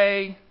would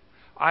say,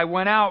 I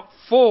went out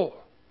full,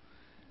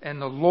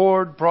 and the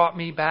Lord brought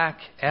me back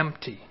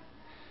empty.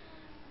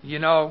 You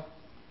know,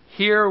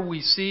 here we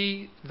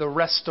see the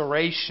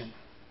restoration.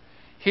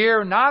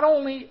 Here, not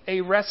only a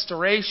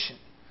restoration,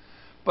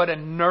 but a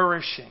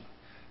nourishing.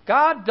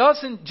 God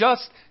doesn't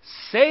just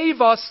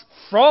save us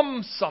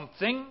from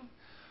something.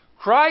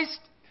 Christ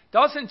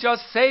doesn't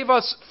just save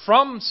us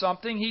from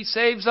something. He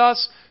saves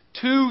us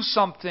to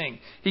something.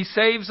 He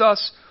saves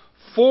us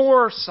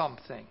for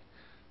something.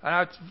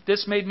 And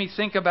this made me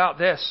think about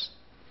this.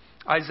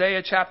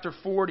 Isaiah chapter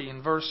 40,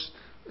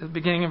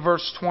 beginning in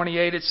verse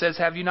 28, it says,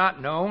 Have you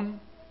not known?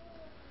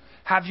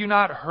 Have you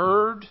not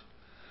heard?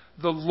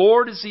 The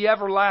Lord is the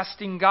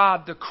everlasting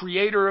God, the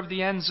creator of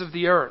the ends of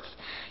the earth.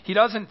 He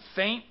doesn't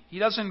faint. He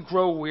doesn't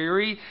grow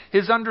weary.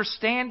 His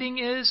understanding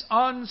is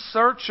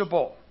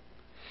unsearchable.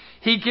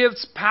 He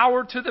gives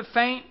power to the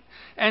faint,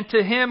 and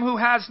to him who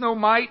has no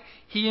might,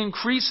 he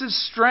increases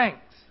strength.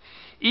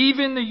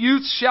 Even the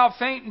youths shall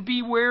faint and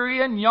be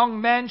weary, and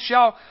young men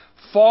shall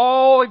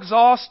fall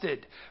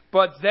exhausted.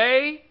 But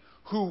they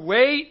who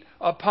wait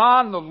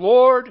upon the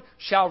Lord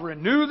shall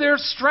renew their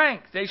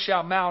strength. They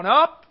shall mount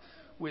up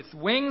with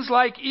wings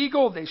like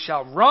eagle. They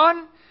shall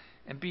run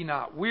and be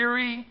not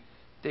weary.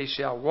 They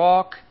shall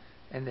walk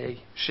and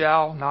they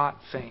shall not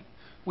faint.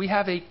 We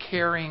have a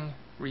caring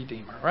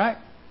Redeemer, right?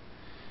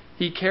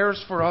 He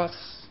cares for us.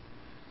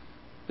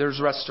 There's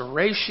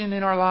restoration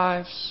in our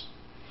lives.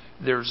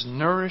 There's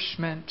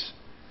nourishment.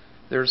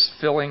 There's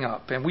filling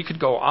up. And we could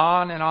go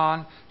on and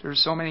on.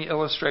 There's so many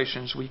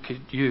illustrations we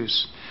could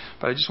use.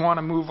 But I just want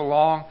to move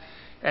along.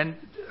 And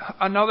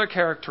another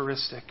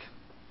characteristic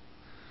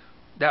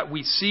that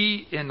we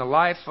see in the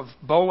life of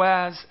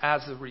Boaz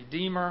as the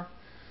Redeemer,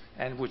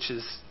 and which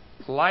is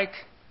like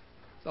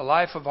the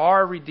life of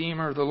our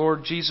Redeemer, the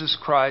Lord Jesus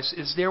Christ,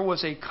 is there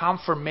was a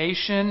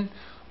confirmation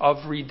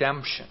of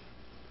redemption.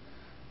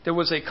 There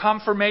was a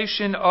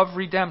confirmation of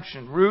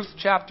redemption. Ruth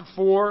chapter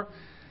 4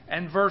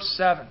 and verse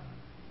 7.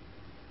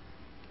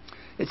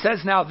 It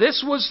says, Now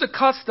this was the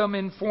custom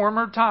in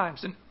former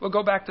times. And we'll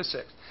go back to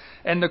 6.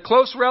 And the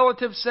close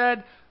relative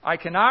said, I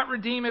cannot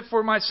redeem it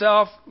for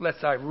myself,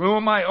 lest I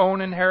ruin my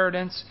own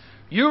inheritance.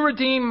 You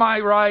redeem my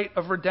right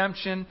of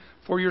redemption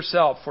for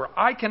yourself, for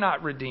I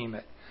cannot redeem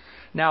it.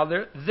 Now,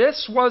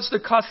 this was the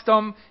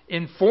custom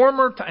in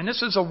former times. And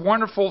this is a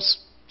wonderful,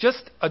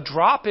 just a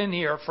drop in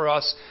here for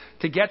us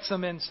to get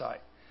some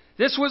insight.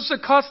 This was the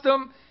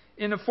custom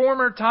in the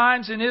former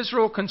times in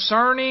Israel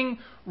concerning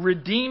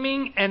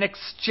redeeming and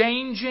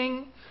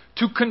exchanging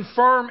to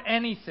confirm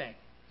anything.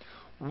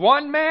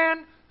 One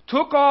man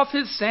took off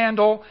his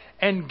sandal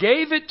and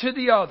gave it to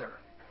the other.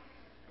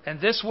 And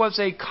this was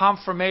a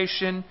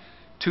confirmation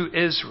to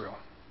Israel,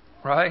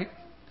 right?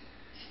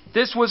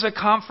 This was a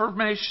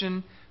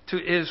confirmation to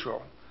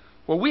Israel.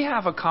 Well, we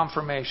have a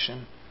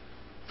confirmation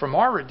from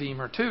our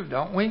Redeemer too,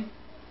 don't we?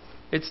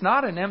 It's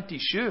not an empty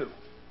shoe,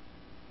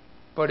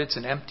 but it's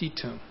an empty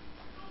tomb.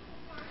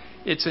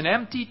 It's an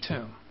empty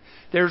tomb.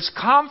 There's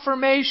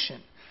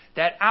confirmation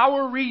that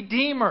our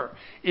Redeemer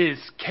is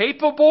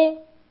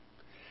capable,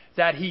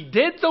 that He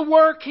did the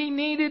work He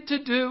needed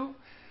to do,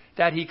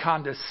 that He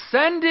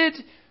condescended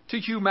to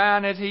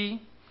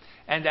humanity,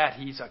 and that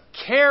He's a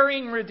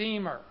caring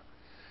Redeemer.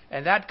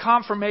 And that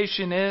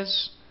confirmation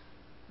is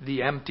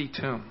the empty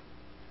tomb.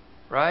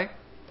 Right?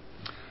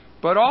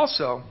 But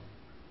also,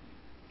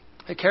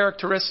 a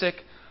characteristic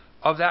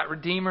of that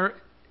Redeemer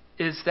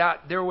is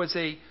that there was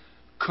a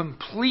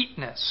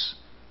completeness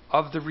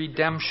of the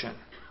redemption.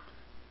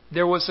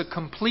 There was a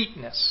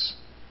completeness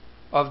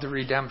of the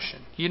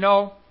redemption. You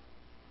know,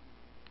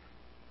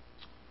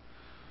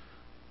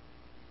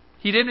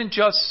 He didn't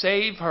just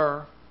save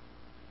her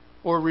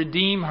or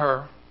redeem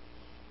her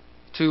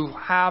to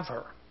have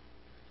her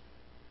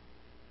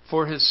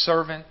for His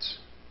servant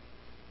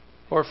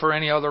or for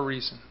any other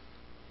reason.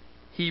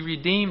 He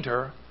redeemed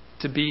her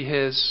to be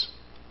His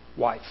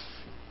wife.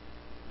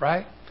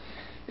 Right?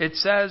 It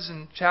says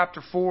in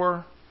chapter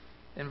 4,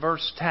 in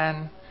verse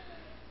 10,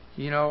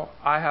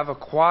 I have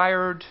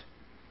acquired,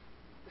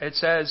 it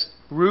says,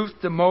 Ruth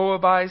the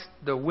Moabite,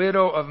 the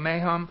widow of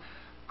Maham,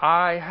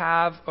 I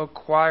have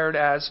acquired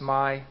as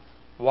my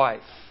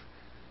wife.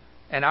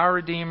 And our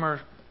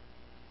Redeemer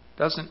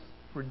doesn't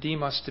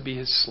redeem us to be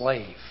His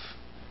slave,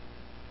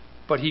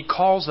 but He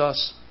calls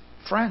us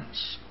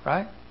friends,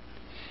 right?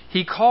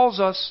 He calls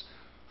us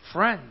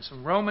friends.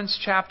 In Romans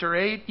chapter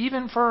 8,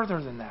 even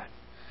further than that.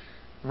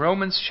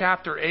 Romans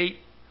chapter 8,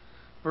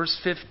 verse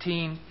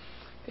 15,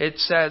 it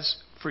says,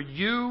 For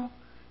you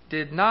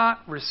did not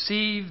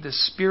receive the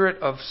spirit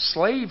of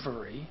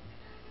slavery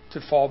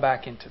to fall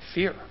back into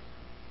fear,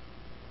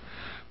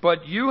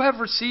 but you have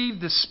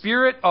received the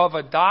spirit of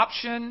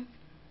adoption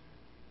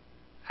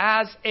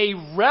as a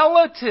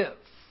relative,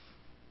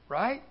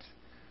 right?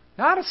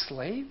 Not a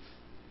slave.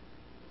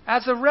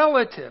 As a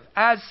relative,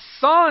 as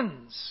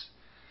sons,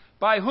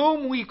 by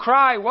whom we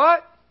cry,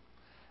 what?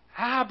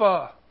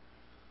 Abba,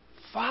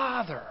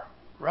 Father,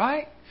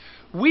 right?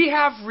 We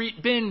have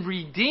been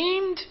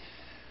redeemed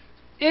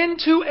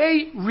into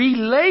a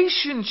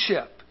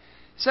relationship.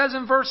 It says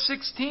in verse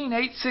 16,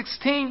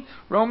 8:16,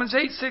 Romans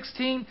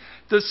 8:16,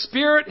 the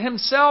Spirit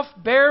Himself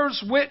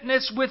bears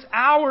witness with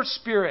our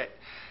spirit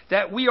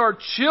that we are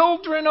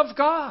children of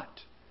God,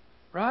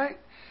 right?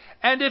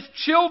 And if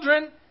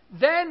children,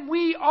 then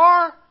we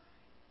are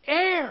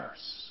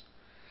heirs.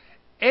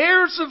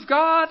 Heirs of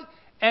God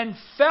and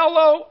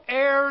fellow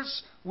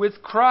heirs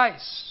with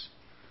Christ.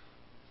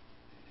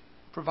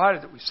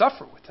 Provided that we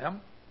suffer with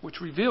Him,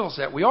 which reveals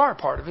that we are a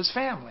part of His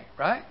family,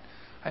 right?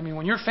 I mean,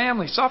 when your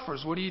family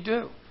suffers, what do?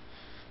 Do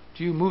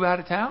you move out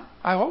of town?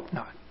 I hope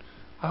not.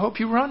 I hope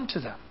you run to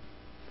them,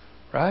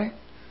 right?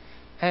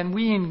 And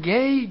we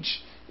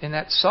engage in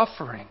that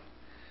suffering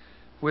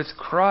with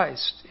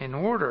Christ in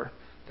order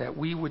that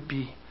we would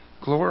be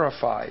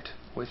glorified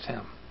with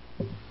Him.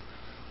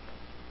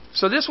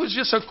 So this was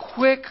just a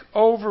quick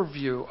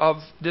overview of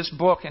this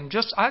book, and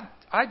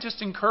I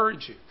just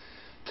encourage you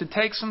to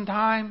take some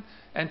time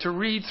and to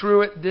read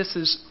through it. This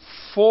is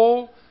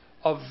full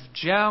of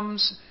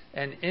gems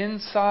and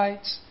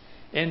insights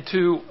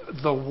into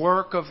the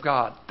work of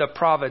God, the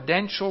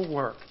providential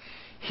work.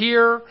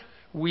 Here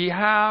we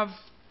have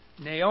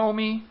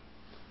Naomi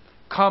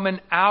coming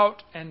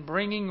out and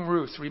bringing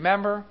Ruth.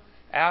 Remember,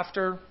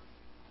 after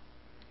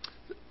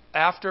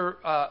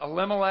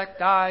Elimelech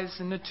dies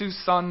and the two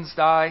sons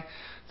die,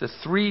 the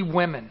three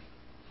women,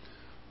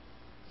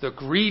 the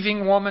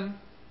grieving woman,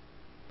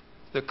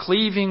 the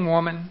cleaving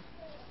woman,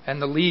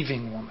 and the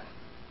leaving woman,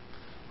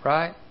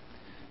 right?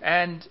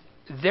 And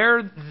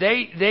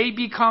they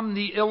become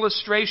the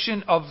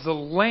illustration of the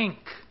link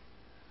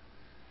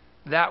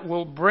that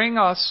will bring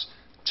us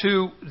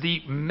to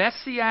the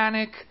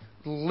messianic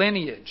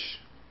lineage,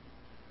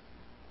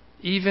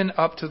 even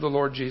up to the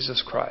Lord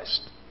Jesus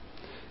Christ.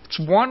 It's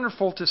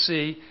wonderful to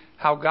see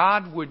how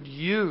God would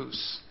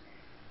use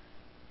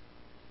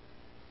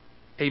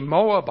a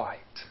Moabite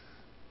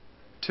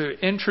to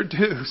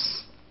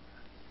introduce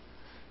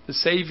the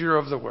Savior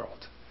of the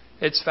world.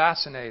 It's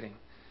fascinating.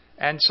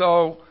 And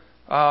so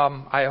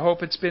I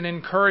hope it's been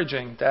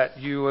encouraging that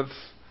you have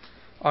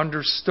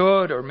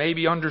understood or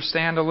maybe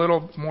understand a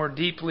little more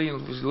deeply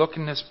and look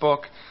in this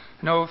book.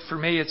 I know for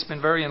me it's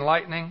been very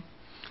enlightening,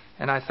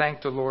 and I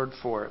thank the Lord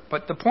for it.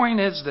 But the point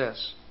is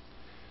this.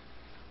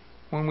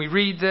 When we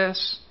read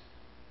this,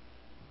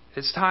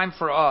 it's time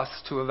for us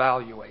to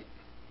evaluate.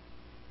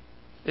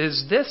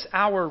 Is this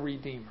our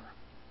Redeemer?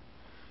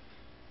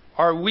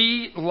 Are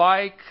we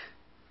like,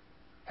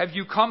 have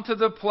you come to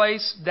the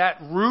place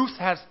that Ruth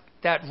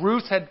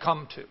had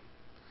come to?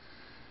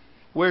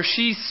 where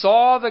she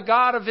saw the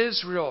God of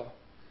Israel.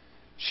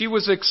 She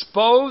was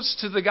exposed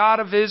to the God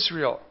of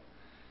Israel.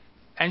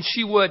 And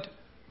she would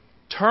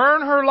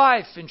turn her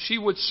life and she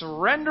would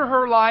surrender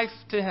her life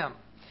to Him.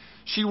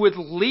 She would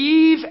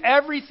leave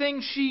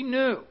everything she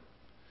knew.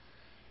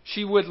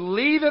 She would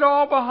leave it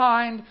all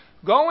behind,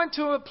 go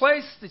into a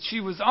place that she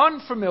was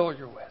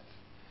unfamiliar with,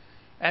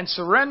 and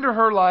surrender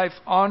her life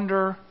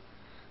under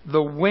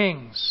the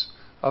wings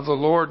of the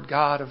Lord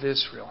God of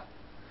Israel.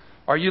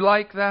 Are you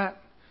like that?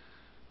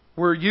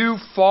 Were you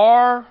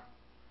far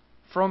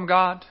from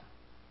God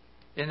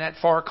in that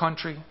far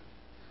country?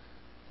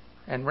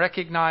 And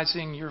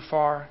recognizing you're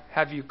far,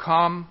 have you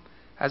come,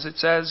 as it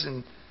says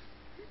in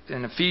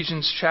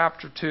Ephesians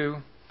chapter 2,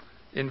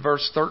 in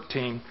verse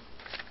 13,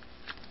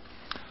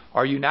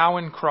 are you now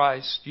in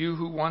Christ, you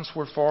who once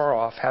were far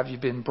off, have you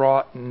been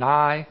brought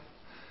nigh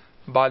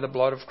by the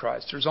blood of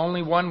Christ? There's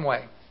only one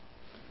way.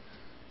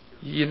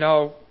 You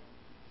know,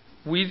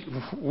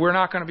 we're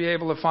not going to be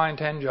able to find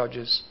 10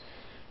 judges.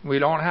 We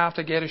don't have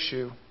to get a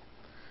shoe.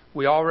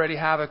 We already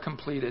have it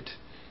completed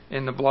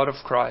in the blood of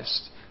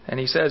Christ. And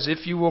He says,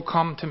 if you will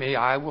come to me,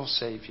 I will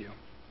save you.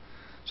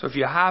 So if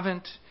you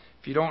haven't,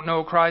 if you don't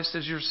know Christ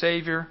as your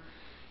Savior,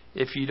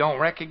 if you don't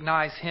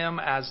recognize Him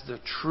as the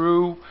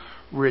true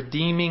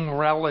redeeming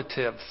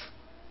relative,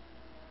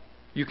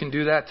 you can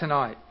do that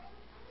tonight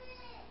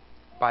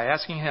by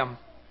asking Him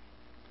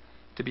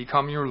to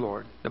become your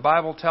Lord. The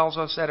Bible tells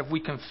us that if we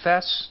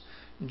confess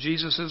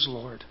Jesus is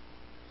Lord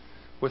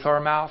with our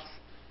mouth,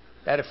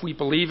 that if we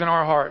believe in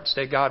our hearts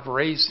that God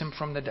raised Him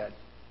from the dead,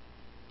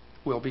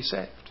 we'll be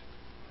saved.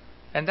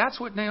 And that's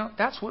what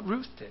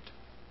Ruth did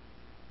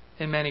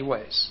in many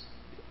ways.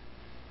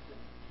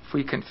 If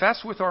we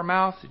confess with our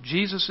mouth that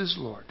Jesus is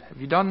Lord, have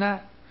you done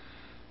that?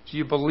 Do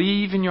you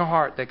believe in your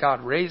heart that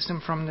God raised Him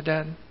from the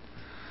dead?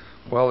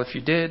 Well, if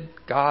you did,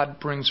 God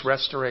brings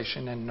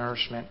restoration and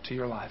nourishment to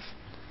your life.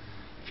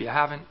 If you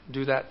haven't,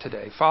 do that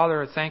today.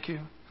 Father, I thank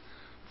you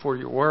for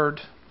your word.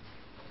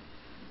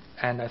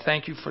 And I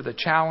thank you for the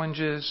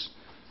challenges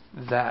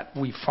that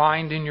we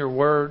find in your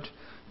word.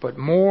 But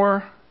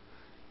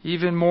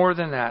even more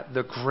than that,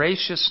 the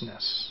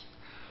graciousness,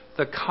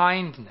 the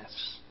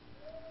kindness,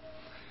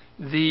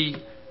 the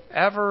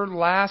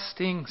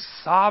everlasting,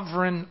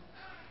 sovereign,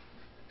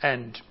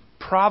 and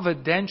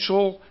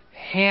providential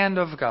hand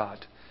of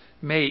God.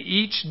 May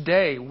each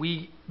day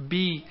we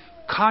be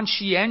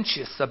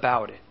conscientious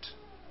about it.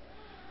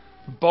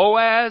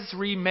 Boaz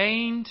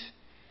remained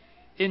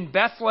in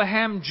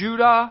Bethlehem,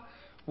 Judah,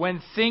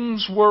 when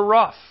things were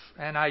rough.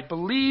 And I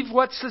believe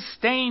what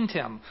sustained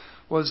him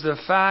was the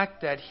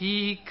fact that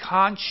he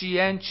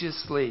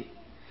conscientiously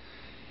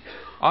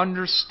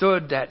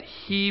understood that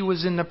he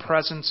was in the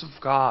presence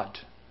of God.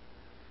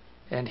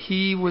 And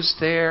he was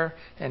there,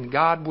 and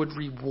God would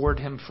reward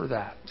him for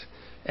that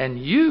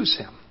and use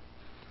him.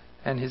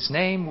 And his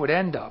name would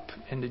end up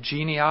in the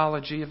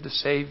genealogy of the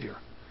Savior.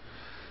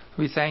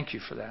 We thank you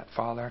for that,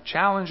 Father.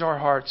 Challenge our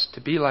hearts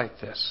to be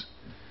like this.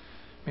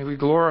 May we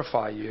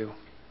glorify you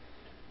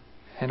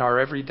in our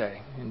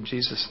everyday. In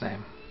Jesus'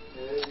 name,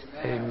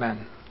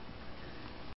 amen.